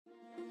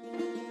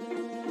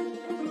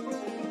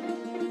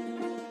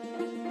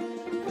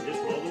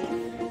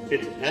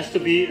it has to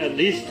be at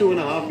least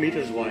 2.5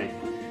 meters wide.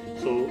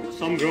 So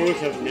some growers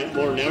have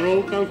more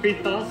narrow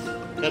concrete paths.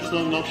 That's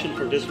not an option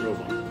for this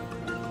robot.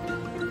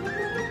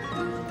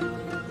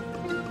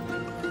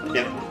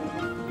 Yeah.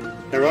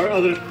 There are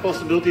other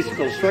possibilities to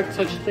construct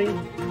such a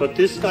thing, but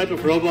this type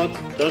of robot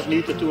does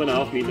need the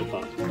 2.5 meter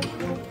path.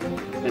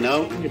 And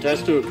now it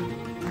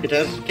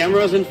has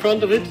cameras in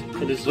front of it,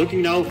 and it's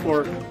looking now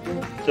for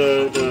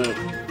the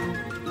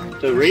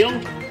rail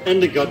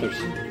and the gutters.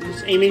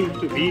 It's aiming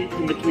to be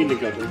in between the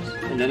gutters,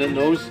 and then it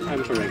knows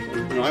I'm correct.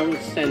 And now I'm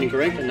standing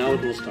correct, and now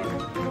it will start.